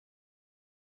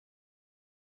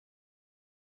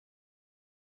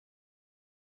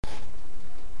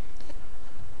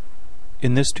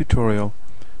In this tutorial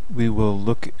we will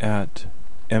look at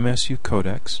MSU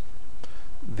codecs,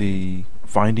 the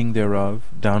finding thereof,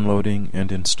 downloading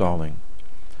and installing.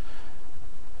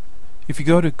 If you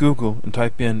go to Google and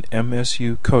type in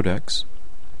MSU codecs,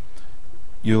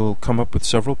 you'll come up with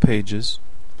several pages.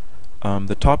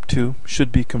 The top two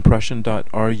should be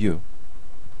compression.ru.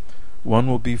 One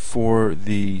will be for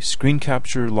the screen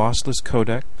capture lossless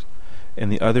codec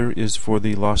and the other is for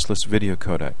the lossless video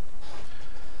codec.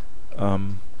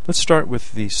 Let's start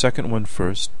with the second one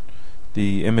first,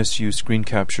 the MSU screen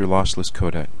capture lossless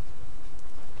codec.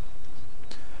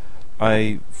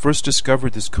 I first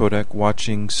discovered this codec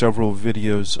watching several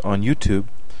videos on YouTube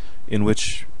in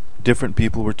which different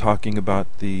people were talking about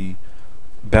the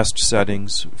best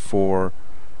settings for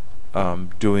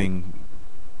doing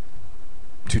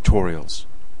tutorials,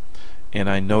 and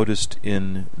I noticed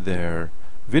in their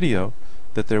video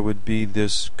that there would be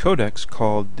this codec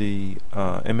called the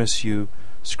MSU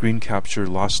screen capture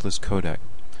lossless codec,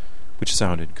 which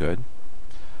sounded good.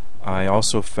 I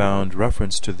also found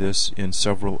reference to this in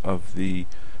several of the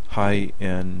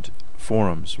high-end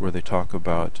forums where they talk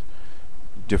about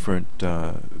different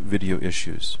video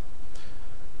issues.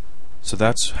 So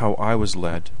that's how I was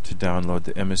led to download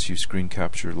the MSU screen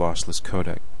capture lossless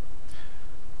codec.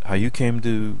 How you came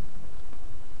to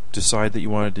decide that you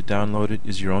wanted to download it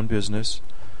is your own business.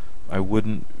 I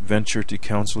wouldn't venture to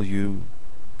counsel you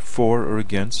for or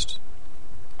against.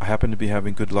 I happen to be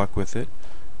having good luck with it,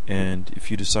 and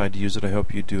if you decide to use it, I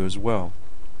hope you do as well.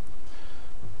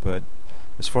 But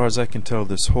as far as I can tell,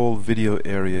 this whole video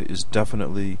area is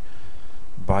definitely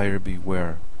buyer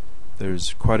beware.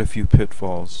 There's quite a few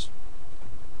pitfalls.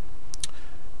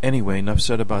 Anyway, enough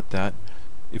said about that.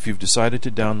 If you've decided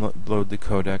to download the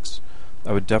codecs,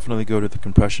 I would definitely go to the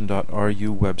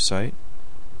compression.ru website.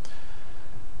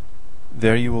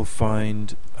 There you will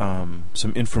find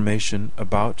some information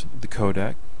about the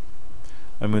codec.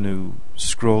 I'm going to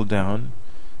scroll down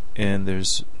and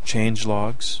there's change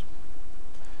logs,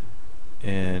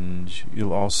 and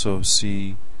you'll also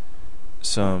see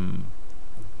some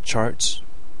charts,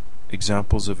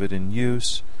 examples of it in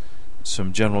use,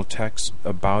 some general text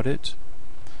about it,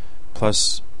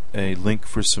 plus a link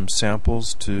for some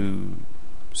samples to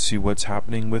see what's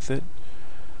happening with it.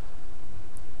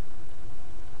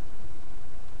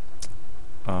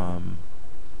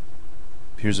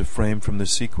 Here's a frame from the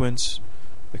sequence.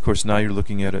 Of course, now you're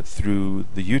looking at it through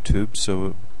the YouTube,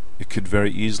 so it could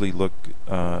very easily look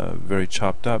very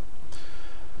chopped up.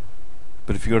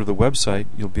 But if you go to the website,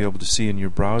 you'll be able to see in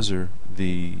your browser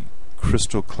the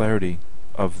crystal clarity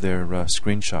of their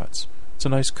screenshots. It's a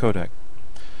nice codec.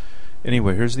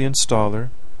 Anyway, here's the installer.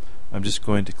 I'm just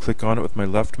going to click on it with my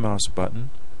left mouse button,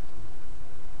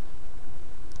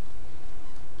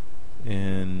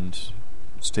 and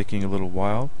it's taking a little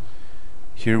while.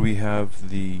 Here we have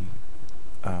the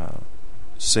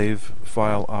save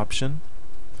file option.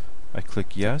 I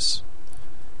click yes.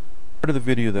 Part of the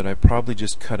video that I probably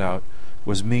just cut out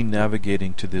was me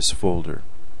navigating to this folder.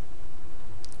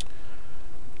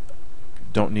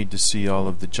 Don't need to see all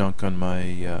of the junk on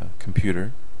my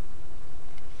computer.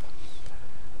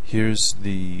 Here's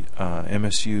the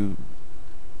MSU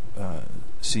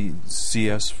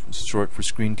CS, short for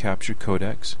screen capture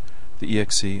codecs, the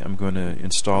exe. I'm going to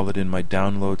install it in my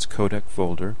downloads codec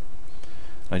folder.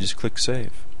 I just click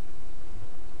save.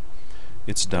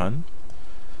 It's done.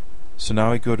 So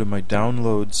now I go to my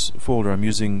downloads folder. I'm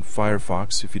using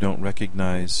Firefox. If you don't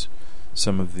recognize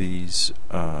some of these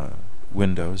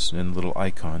windows and little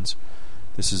icons,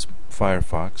 this is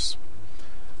Firefox.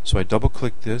 So I double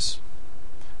click this.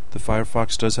 The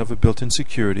Firefox does have a built-in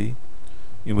security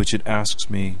in which it asks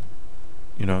me,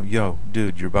 you know, yo,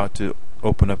 dude, you're about to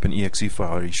open up an exe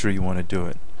file. Are you sure you want to do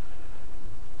it?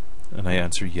 And I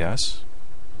answer yes.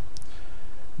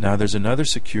 Now there's another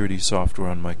security software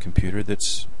on my computer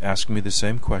that's asking me the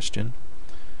same question.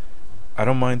 I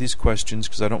don't mind these questions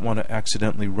because I don't want to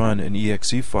accidentally run an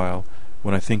exe file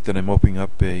when I think that I'm opening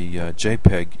up a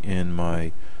JPEG in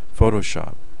my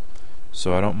Photoshop.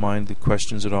 So I don't mind the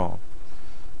questions at all.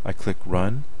 I click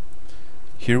run.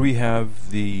 Here we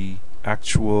have the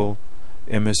actual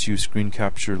MSU screen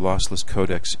capture lossless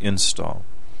codecs install.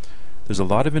 There's a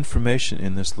lot of information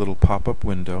in this little pop-up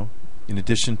window. In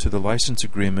addition to the license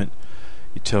agreement,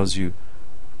 it tells you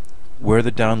where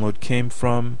the download came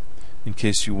from in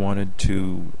case you wanted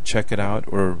to check it out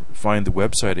or find the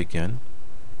website again.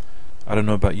 I don't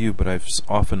know about you, but I've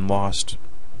often lost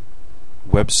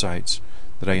websites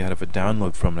that I have a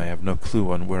download from and I have no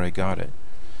clue on where I got it.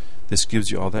 This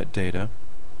gives you all that data.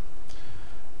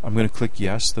 I'm going to click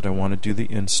yes that I want to do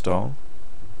the install.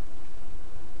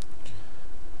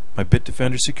 My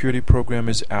Bitdefender security program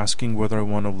is asking whether I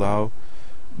want to allow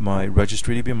my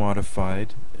registry to be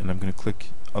modified, and I'm going to click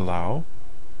Allow.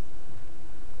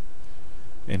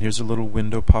 And here's a little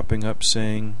window popping up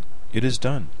saying it is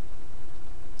done.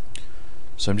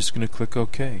 So I'm just going to click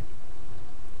OK.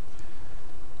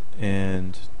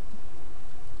 And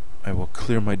I will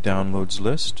clear my downloads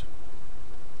list.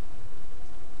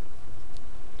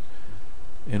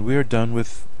 And we are done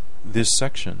with this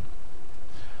section.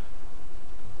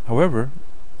 However,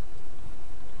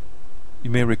 you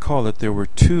may recall that there were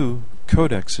two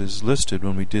codexes listed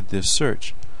when we did this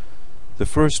search. The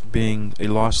first being a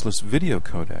lossless video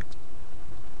codec.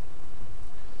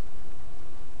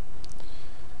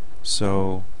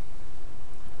 So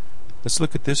let's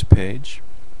look at this page.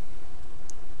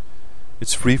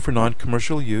 It's free for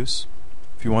non-commercial use.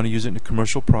 If you want to use it in a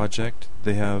commercial project,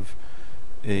 they have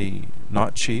a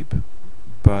not cheap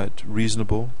but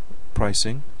reasonable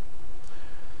pricing.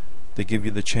 They give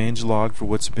you the change log for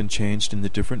what's been changed in the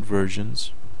different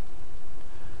versions,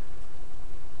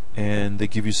 and they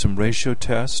give you some ratio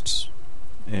tests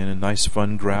and a nice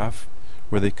fun graph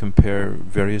where they compare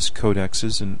various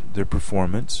codexes and their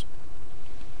performance.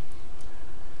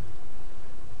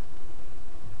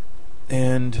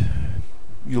 And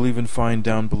you'll even find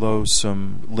down below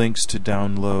some links to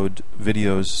download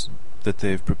videos that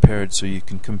they've prepared so you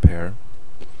can compare.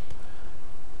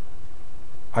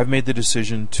 I've made the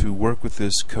decision to work with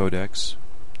this codex,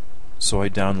 so I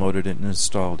downloaded it and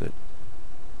installed it.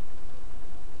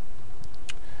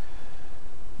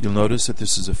 You'll notice that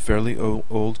this is a fairly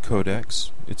old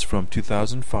codex. It's from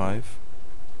 2005.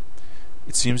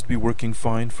 It seems to be working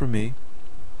fine for me.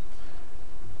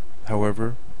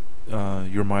 However,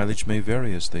 your mileage may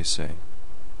vary, as they say.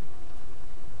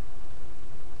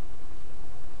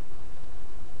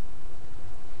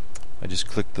 I just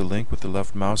click the link with the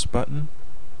left mouse button.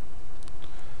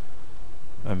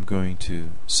 I'm going to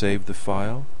save the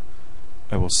file.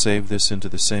 I will save this into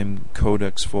the same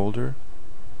codex folder.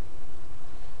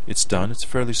 It's done. It's a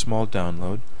fairly small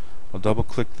download. I'll double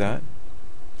click that.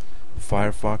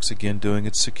 Firefox again doing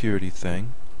its security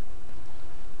thing.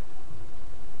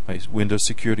 My Windows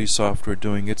security software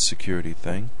doing its security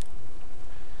thing.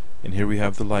 And here we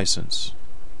have the license.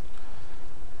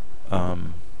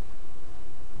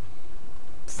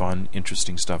 Fun,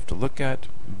 interesting stuff to look at.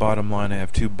 Bottom line, I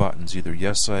have two buttons. Either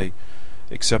yes, I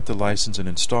accept the license and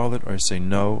install it, or I say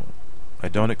no, I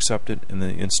don't accept it, and the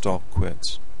install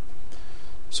quits.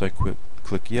 So I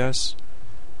click yes.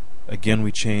 Again,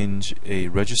 we change a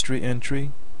registry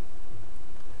entry,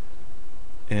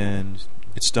 and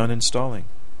it's done installing.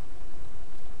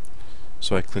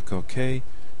 So I click OK,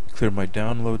 clear my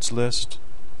downloads list,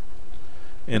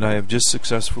 and I have just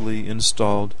successfully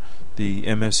installed the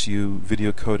MSU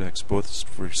video codecs, both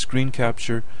for screen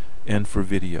capture and for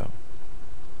video.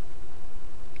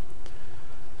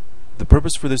 The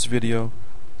purpose for this video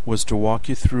was to walk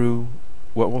you through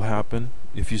what will happen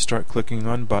if you start clicking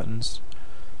on buttons.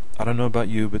 I don't know about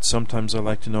you, but sometimes I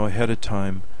like to know ahead of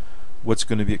time what's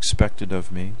going to be expected of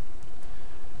me,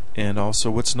 and also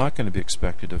what's not going to be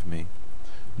expected of me.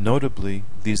 Notably,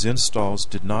 these installs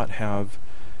did not have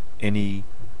any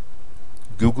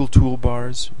Google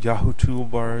toolbars, Yahoo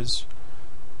toolbars,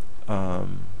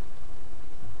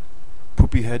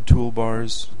 poopy head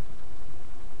toolbars,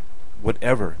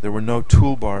 whatever. There were no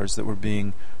toolbars that were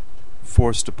being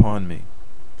forced upon me.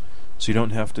 So you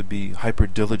don't have to be hyper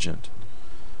diligent.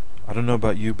 I don't know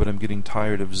about you, but I'm getting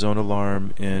tired of Zone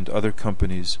Alarm and other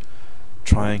companies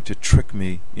trying to trick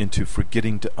me into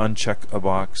forgetting to uncheck a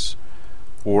box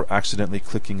or accidentally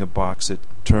clicking a box that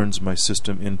turns my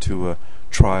system into a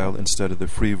trial instead of the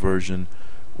free version,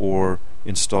 or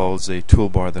installs a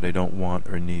toolbar that I don't want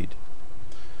or need.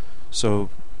 So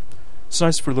it's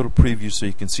nice for a little preview so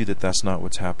you can see that that's not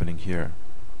what's happening here.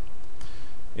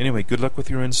 Anyway, good luck with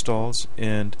your installs,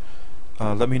 and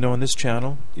let me know on this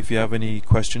channel if you have any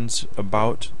questions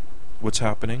about what's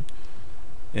happening,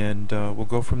 and we'll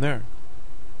go from there.